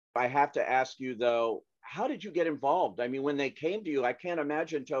I have to ask you though, how did you get involved? I mean, when they came to you, I can't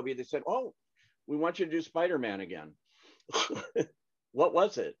imagine, Tobey, they said, "Oh, we want you to do Spider-Man again." What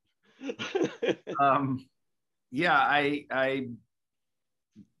was it? Um, yeah, I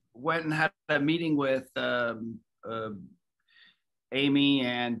went and had a meeting with Amy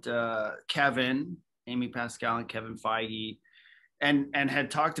and Kevin, Amy Pascal and Kevin Feige, and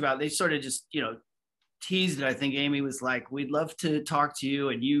had talked about. They sort of just teased it. I think Amy was like, "We'd love to talk to you,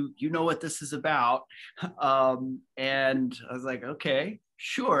 and you know what this is about." And I was like, "Okay,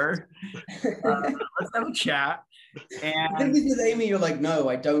 sure, let's have a chat." I think And this is Amy. You're like, no,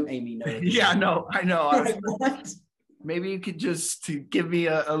 I don't, Amy. No. yeah, no, I know. I was Like, what? maybe you could just give me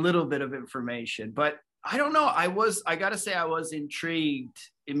a little bit of information, but I don't know. I gotta say, I was intrigued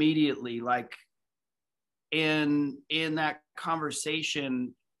immediately. Like in that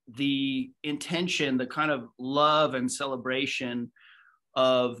conversation, the intention, the kind of love and celebration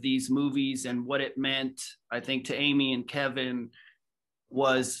of these movies and what it meant, I think, to Amy and Kevin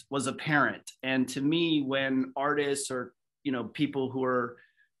was apparent. And to me, when artists or people who are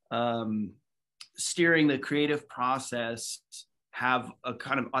steering the creative process have a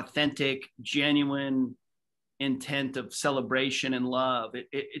kind of authentic, genuine intent of celebration and love,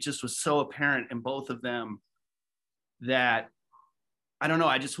 it just was so apparent in both of them that I don't know,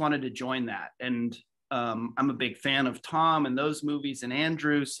 I just wanted to join that. And I'm a big fan of Tom and those movies and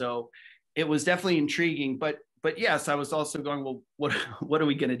Andrew, so it was definitely intriguing. But yes, I was also going, well, what are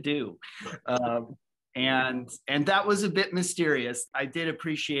we going to do? And that was a bit mysterious. I did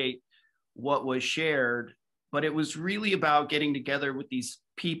appreciate what was shared, but it was really about getting together with these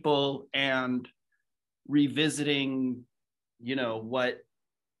people and revisiting,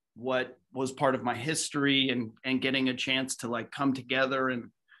 what was part of my history, and getting a chance to like come together.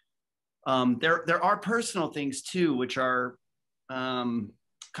 And there are personal things too, which are kind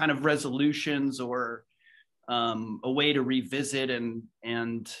of resolutions or a way to revisit and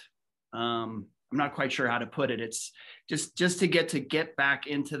I'm not quite sure how to put it. It's just to get back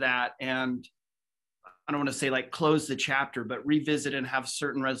into that, and I don't want to say like close the chapter, but revisit and have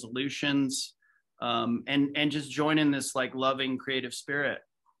certain resolutions, and just join in this like loving creative spirit.